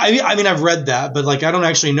 I mean, I've read that, but like I don't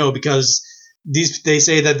actually know because they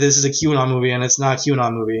say that this is a QAnon movie and it's not a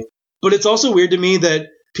QAnon movie. But it's also weird to me that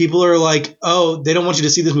people are like, oh, they don't want you to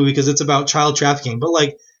see this movie because it's about child trafficking. But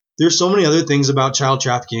like, there's so many other things about child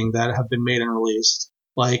trafficking that have been made and released.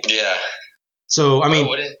 Like, yeah. So I mean,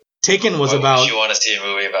 Taken was about. Would you want to see a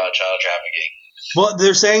movie about child trafficking? Well,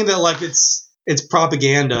 they're saying that like it's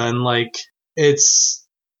propaganda and like it's.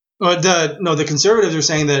 The conservatives are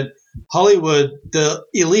saying that Hollywood, the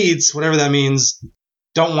elites, whatever that means,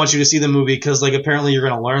 don't want you to see the movie because like apparently you're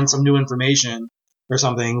going to learn some new information or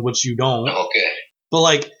something, which you don't. Okay. But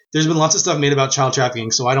like, there's been lots of stuff made about child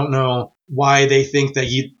trafficking, so I don't know why they think that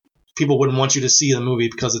people wouldn't want you to see the movie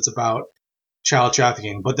because it's about child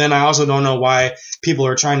trafficking. But then I also don't know why people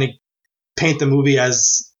are trying to paint the movie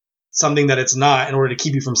as something that it's not in order to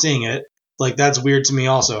keep you from seeing it. Like, that's weird to me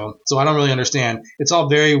also. So I don't really understand. It's all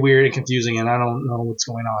very weird and confusing, and I don't know what's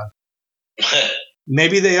going on.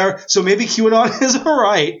 Maybe they are. So maybe QAnon is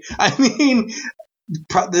right. I mean,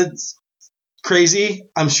 that's crazy.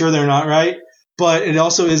 I'm sure they're not right. But it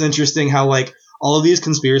also is interesting how, like, all of these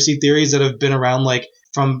conspiracy theories that have been around, like,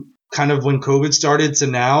 from kind of when COVID started to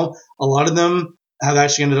now, a lot of them have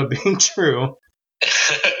actually ended up being true.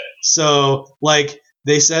 So, like,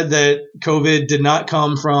 they said that COVID did not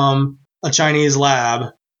come from a Chinese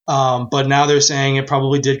lab, but now they're saying it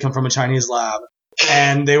probably did come from a Chinese lab.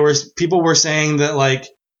 And people were saying that, like,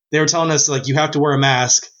 they were telling us, like, you have to wear a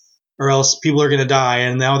mask or else people are going to die.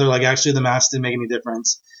 And now they're like, actually, the mask didn't make any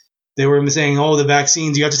difference. They were saying, oh, the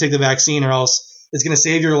vaccines, you have to take the vaccine or else it's going to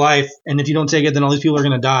save your life. And if you don't take it, then all these people are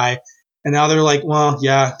going to die. And now they're like, well,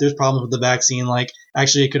 yeah, there's problems with the vaccine. Like,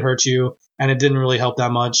 actually, it could hurt you. And it didn't really help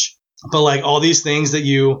that much. But, like, all these things that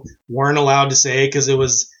you weren't allowed to say because it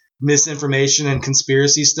was misinformation and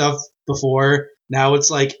conspiracy stuff before, now it's,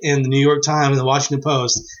 like, in the New York Times and the Washington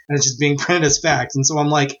Post. And it's just being printed as fact. And so I'm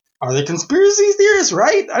like, are the conspiracy theorists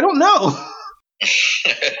right? I don't know.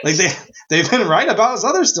 Like, they've been right about this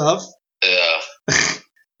other stuff. Yeah.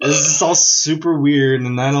 This is all super weird,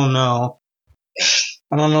 and I don't know.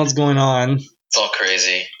 I don't know what's going on. It's all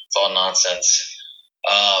crazy. It's all nonsense.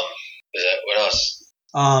 What else?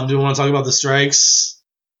 Do we want to talk about the strikes?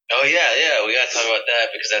 Oh, yeah, we got to talk about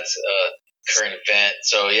because that's a current event.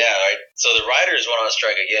 So yeah, right. So the writers went on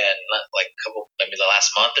strike again, maybe the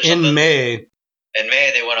last month or something. In May. In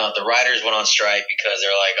May, the writers went on strike because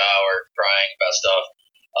they're like, we're crying about stuff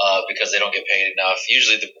because they don't get paid enough.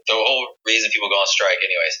 Usually the whole reason people go on strike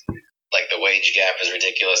anyways, like the wage gap is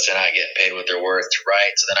ridiculous. They're not getting paid what they're worth to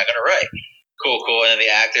write, so they're not going to write. Cool. And then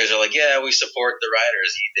the actors are like, yeah, we support the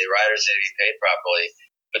writers. The writers need to be paid properly.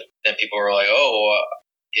 But then people are like,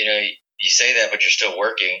 you say that, but you're still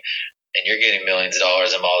working. And you're getting millions of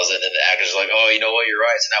dollars and all this, and then the actors are like, you know what, you're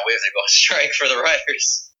right. So now we have to go on strike for the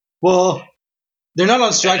writers. Well, they're not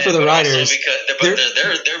on strike for the writers.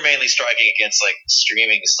 They're mainly striking against like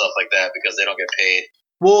streaming and stuff like that because they don't get paid.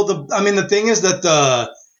 Well, the thing is that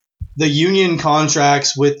the union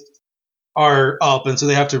contracts are up, and so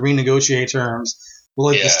they have to renegotiate terms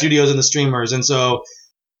with the studios and the streamers, and so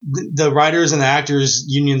the writers and the actors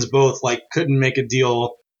unions both like couldn't make a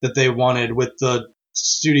deal that they wanted with the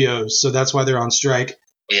studios, so that's why they're on strike.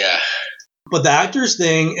 Yeah. But the actors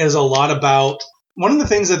thing is a lot about. One of the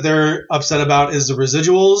things that they're upset about is the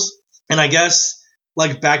residuals. And I guess,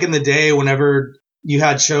 like, back in the day, whenever you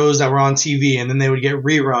had shows that were on TV and then they would get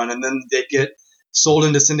rerun and then they'd get sold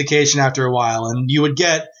into syndication after a while. And you would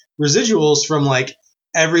get residuals from, like,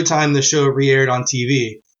 every time the show re-aired on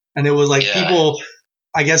TV. And it was like people,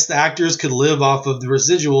 I guess the actors could live off of the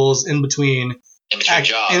residuals in between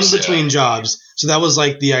jobs. So that was,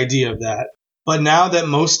 like, the idea of that. But now that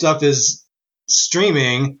most stuff is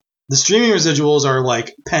streaming, the streaming residuals are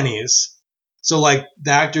like pennies. So like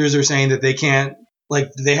the actors are saying that they can't, like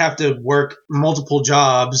they have to work multiple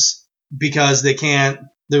jobs because the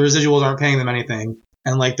residuals aren't paying them anything.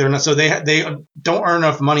 And like they're not, so they don't earn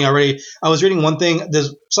enough money already. I was reading one thing,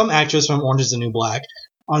 there's some actress from Orange is the New Black.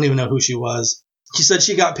 I don't even know who she was. She said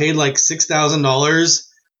she got paid like $6,000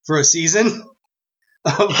 for a season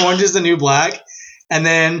of Orange is the New Black. And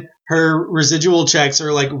then her residual checks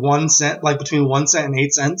are like 1 cent, like between 1 cent and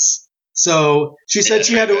 8 cents. So she said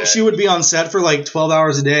she would be on set for like 12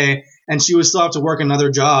 hours a day, and she would still have to work another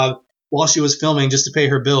job while she was filming just to pay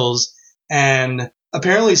her bills. And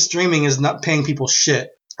apparently streaming is not paying people shit.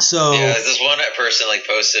 So yeah, this one person like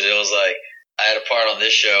posted, it was like, I had a part on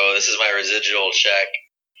this show. This is my residual check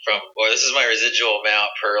this is my residual amount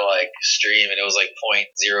per like stream, and it was like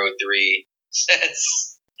 0.03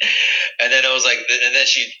 cents. And then it was like, and then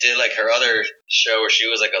she did like her other show where she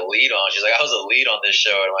was like a lead on. She's like, I was a lead on this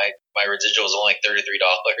show, and my residual was only like $33.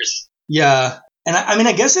 Yeah, and I mean,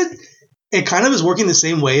 I guess it kind of is working the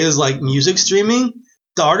same way as like music streaming.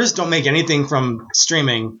 The artists don't make anything from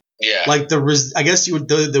streaming. Yeah, like I guess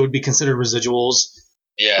they would be considered residuals.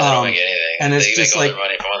 Yeah, they don't make anything. And it's just like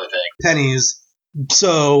money from other things. Pennies.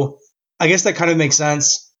 So I guess that kind of makes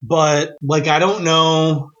sense. But like, I don't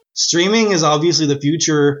know. Streaming is obviously the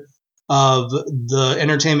future of the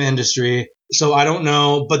entertainment industry. So I don't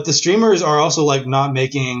know. But the streamers are also like not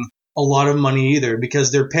making a lot of money either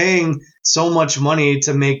because they're paying so much money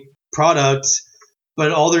to make products,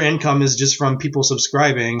 but all their income is just from people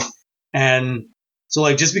subscribing. And so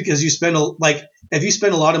like, just because you spend if you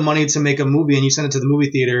spend a lot of money to make a movie and you send it to the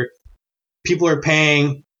movie theater, people are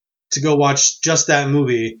paying to go watch just that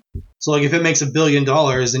movie. So like, if it makes $1 billion,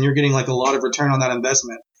 then you're getting like a lot of return on that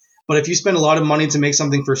investment. But if you spend a lot of money to make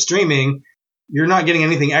something for streaming, you're not getting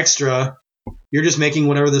anything extra. You're just making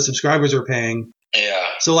whatever the subscribers are paying. Yeah.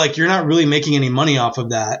 So like, you're not really making any money off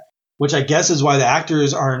of that, which I guess is why the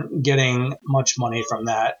actors aren't getting much money from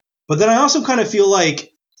that. But then I also kind of feel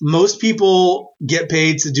like most people get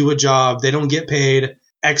paid to do a job. They don't get paid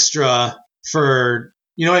extra for,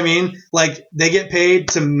 you know what I mean? Like, they get paid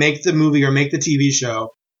to make the movie or make the TV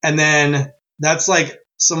show. And then that's like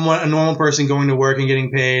a normal person going to work and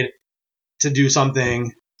getting paid to do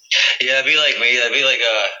something. Yeah, it'd be like me. It'd be like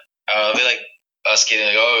us getting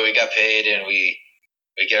like, oh, we got paid and we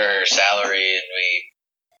get our salary and we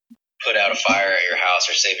put out a fire at your house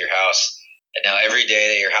or save your house. And now every day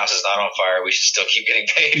that your house is not on fire, we should still keep getting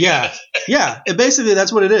paid. Yeah. Yeah. Basically,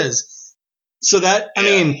 that's what it is. So that, I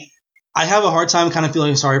mean, I have a hard time kind of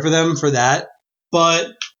feeling sorry for them for that. But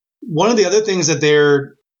one of the other things that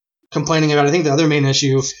they're complaining about, I think the other main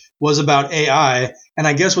issue was about AI. And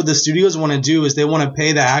I guess what the studios want to do is they want to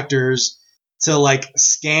pay the actors to like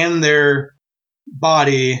scan their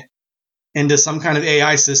body into some kind of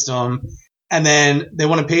AI system. And then they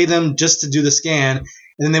want to pay them just to do the scan. And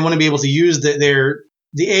then they want to be able to use the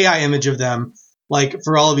AI image of them like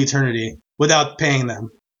for all of eternity without paying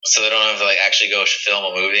them. So they don't have to like actually go film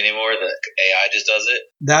a movie anymore. The AI just does it.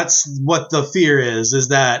 That's what the fear is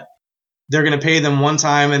that they're going to pay them one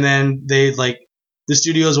time and then the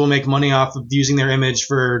studios will make money off of using their image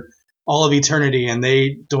for all of eternity and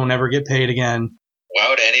they don't ever get paid again. Why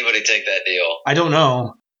would anybody take that deal? I don't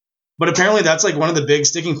know. But apparently that's like one of the big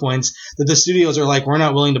sticking points that the studios are like, we're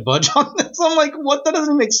not willing to budge on this. I'm like, what? That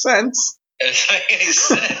doesn't make sense. It doesn't make any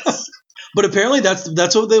sense. But apparently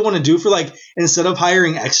that's what they want to do for like, instead of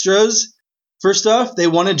hiring extras for stuff, they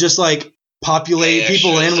want to just like populate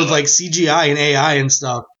people in with like CGI and AI and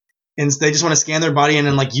stuff. And they just want to scan their body in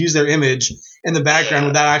and like use their image in the background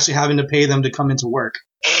without actually having to pay them to come into work.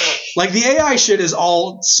 Like the AI shit is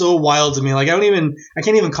all so wild to me. Like I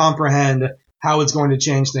can't even comprehend how it's going to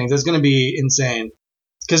change things. It's going to be insane.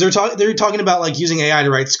 Because they're talking about like using AI to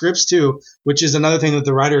write scripts too, which is another thing that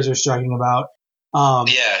the writers are striking about. And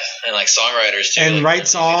like songwriters too. And like, write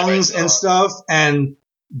songs and stuff and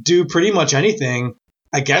do pretty much anything.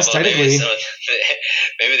 I guess technically.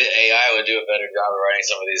 Maybe the AI would do a better job of writing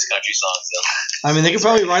some of these country songs though. I mean, they could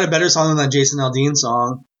probably write a better song than that Jason Aldean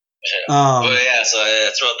song. So that's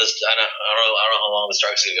what this. I don't know how long the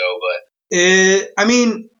strike's gonna go, but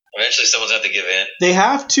eventually someone's gonna have to give in. They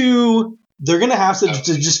have to. They're gonna have to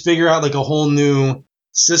just figure out like a whole new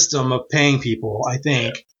system of paying people. I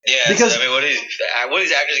think. Yeah, because what are these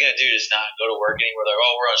actors gonna do? Just not go to work anymore? Like,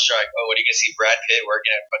 oh, we're on strike. Oh, what are you gonna see Brad Pitt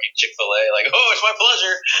working at fucking Chick-fil-A? Like, oh, it's my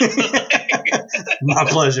pleasure. My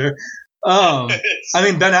pleasure.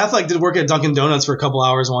 Ben Affleck did work at Dunkin' Donuts for a couple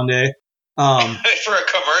hours one day. For a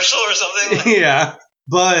commercial or something? Yeah.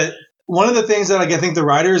 But one of the things that I think the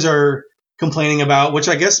writers are complaining about, which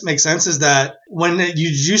I guess makes sense, is that when you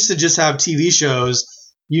used to just have TV shows,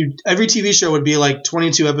 every TV show would be like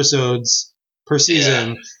 22 episodes per season.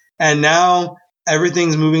 Yeah. And now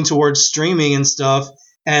everything's moving towards streaming and stuff.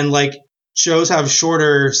 And like shows have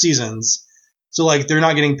shorter seasons. So like they're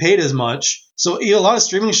not getting paid as much. So a lot of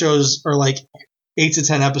streaming shows are like 8 to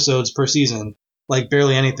 10 episodes per season, like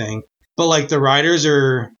barely anything. But like the writers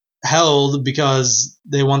are held because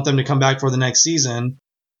they want them to come back for the next season,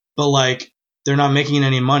 but like they're not making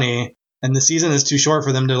any money, and the season is too short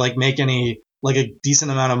for them to like make any like a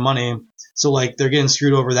decent amount of money. So like they're getting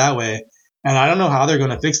screwed over that way, and I don't know how they're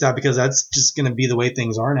going to fix that because that's just going to be the way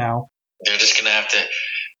things are now. They're just going to have to.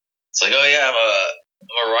 It's like, oh yeah, I'm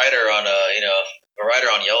a writer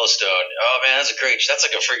on Yellowstone. Oh man, that's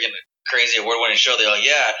like a freaking crazy award-winning show. They're like,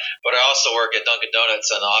 yeah, but I also work at Dunkin'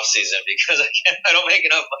 Donuts in the off season because I don't make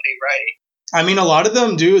enough money writing. I mean, a lot of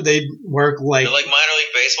them do. They work like they're like minor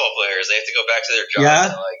league baseball players. They have to go back to their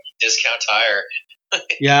jobs and like discount tire.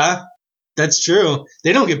 Yeah, that's true.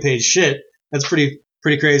 They don't get paid shit. That's pretty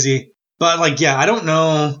crazy. But like, yeah, I don't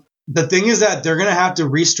know. The thing is that they're gonna have to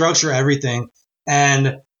restructure everything,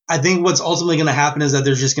 and I think what's ultimately gonna happen is that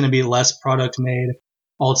there's just gonna be less product made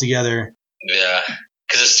altogether. Yeah.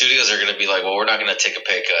 Because the studios are going to be like, well, we're not going to take a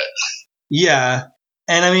pay cut. Yeah.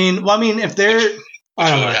 And if they're... Which would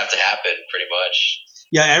have to happen, pretty much.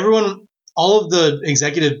 Yeah, all of the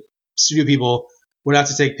executive studio people would have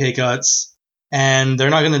to take pay cuts, and they're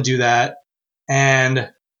not going to do that.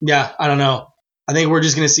 And, yeah, I don't know. I think we're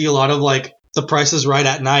just going to see a lot of, like, The Price is Right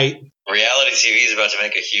at night. Reality TV is about to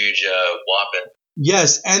make a huge whopping.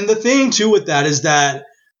 Yes, and the thing, too, with that is that...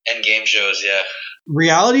 And game shows, yeah.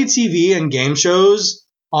 Reality TV and game shows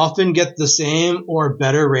often get the same or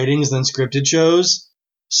better ratings than scripted shows.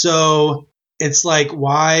 So it's like,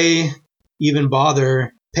 why even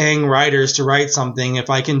bother paying writers to write something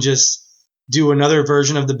if I can just do another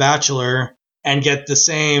version of The Bachelor and get the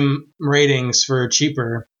same ratings for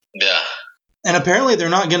cheaper? Yeah. And apparently they're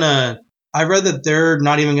not going to... I read that they're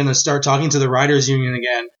not even going to start talking to the writers union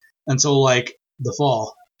again until like the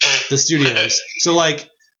fall, the studios. So like...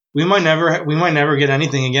 We might never get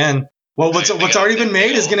anything again. Well, what's already been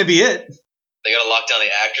made is going to be it. They got to lock down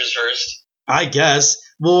the actors first? I guess.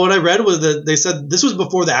 Well, what I read was that they said this was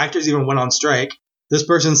before the actors even went on strike. This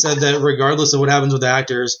person said that regardless of what happens with the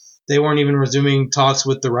actors, they weren't even resuming talks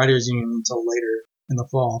with the writers union until later in the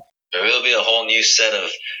fall. Maybe there'll be a whole new set of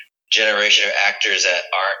generation of actors that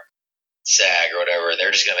aren't SAG or whatever.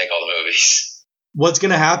 They're just going to make all the movies. What's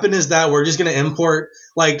going to happen is that we're just going to import,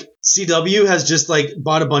 like, CW has just, like,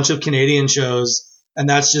 bought a bunch of Canadian shows, and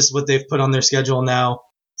that's just what they've put on their schedule now,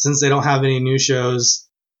 since they don't have any new shows.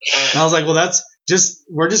 And I was like, well,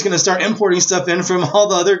 we're just going to start importing stuff in from all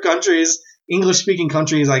the other countries, English-speaking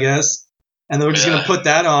countries, I guess, and then we're just going to put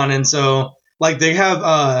that on. And so, like, they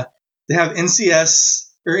have NCIS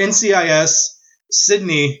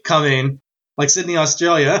Sydney coming, like Sydney,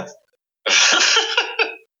 Australia.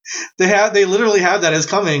 They literally have that as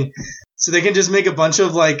coming, so they can just make a bunch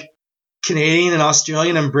of like Canadian and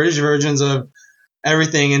Australian and British versions of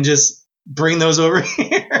everything and just bring those over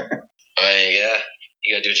here. I mean, yeah,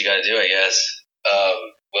 you gotta do what you gotta do, I guess.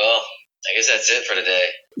 Well, I guess that's it for today.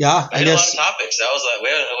 Yeah, I guess. A lot of topics. That was like we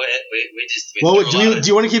do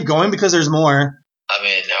you want to keep going because there's more? I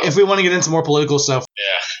mean, no. If we want to get into more political stuff.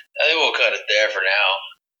 Yeah, I think we'll cut it there for now.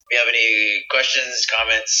 If you have any questions,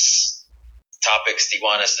 comments, topics you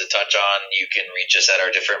want us to touch on, you can reach us at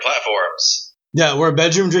our different platforms. Yeah, we're a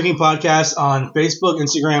Bedroom Drinking Podcast on Facebook,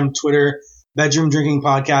 Instagram, Twitter.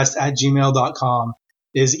 bedroomdrinkingpodcast@gmail.com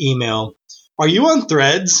is email. Are you on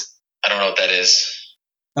Threads? I don't know what that is.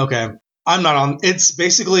 Okay. I'm not on. It's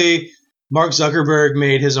basically Mark Zuckerberg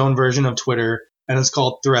made his own version of Twitter, and it's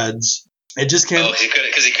called Threads. It just can't. Oh,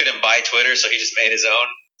 because he couldn't buy Twitter, so he just made his own?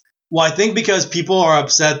 Well, I think because people are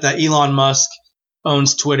upset that Elon Musk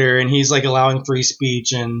owns Twitter, and he's like allowing free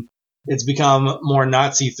speech, and it's become more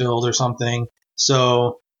Nazi-filled or something.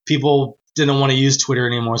 So people didn't want to use Twitter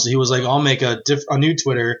anymore. So he was like, I'll make a new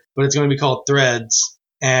Twitter, but it's going to be called Threads.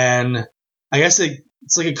 And I guess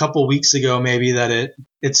it's like a couple weeks ago maybe that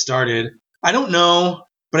it started. I don't know,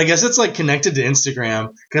 but I guess it's like connected to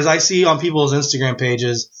Instagram, because I see on people's Instagram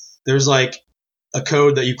pages there's like a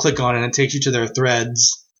code that you click on and it takes you to their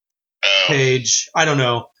Threads page. I don't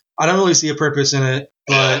know. I don't really see a purpose in it,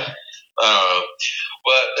 but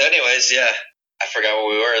well, anyways, yeah, I forgot where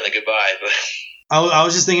we were in the goodbye, but I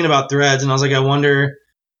was just thinking about Threads, and I was like, I wonder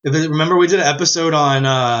if remember we did an episode on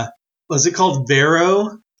was it called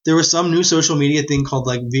Vero? There was some new social media thing called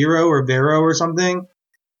like Vero or something,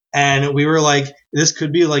 and we were like, this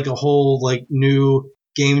could be like a whole like new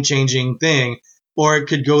game changing thing, or it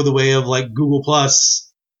could go the way of like Google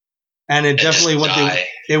Plus, and it definitely went. I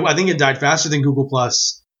think it died faster than Google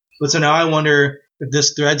Plus, but so now I wonder if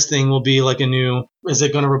this Threads thing will be like a new. Is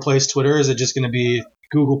it going to replace Twitter? Or is it just going to be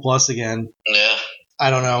Google Plus again? Yeah.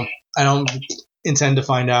 I don't know. I don't intend to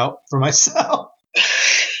find out for myself.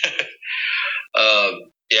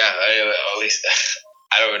 Yeah, at least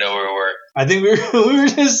I don't even know where we were. I think we were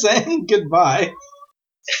just saying goodbye. Anyway,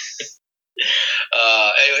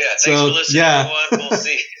 yeah, thanks for listening, everyone. We'll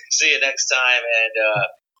see you next time. And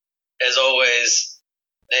as always,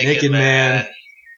 naked man.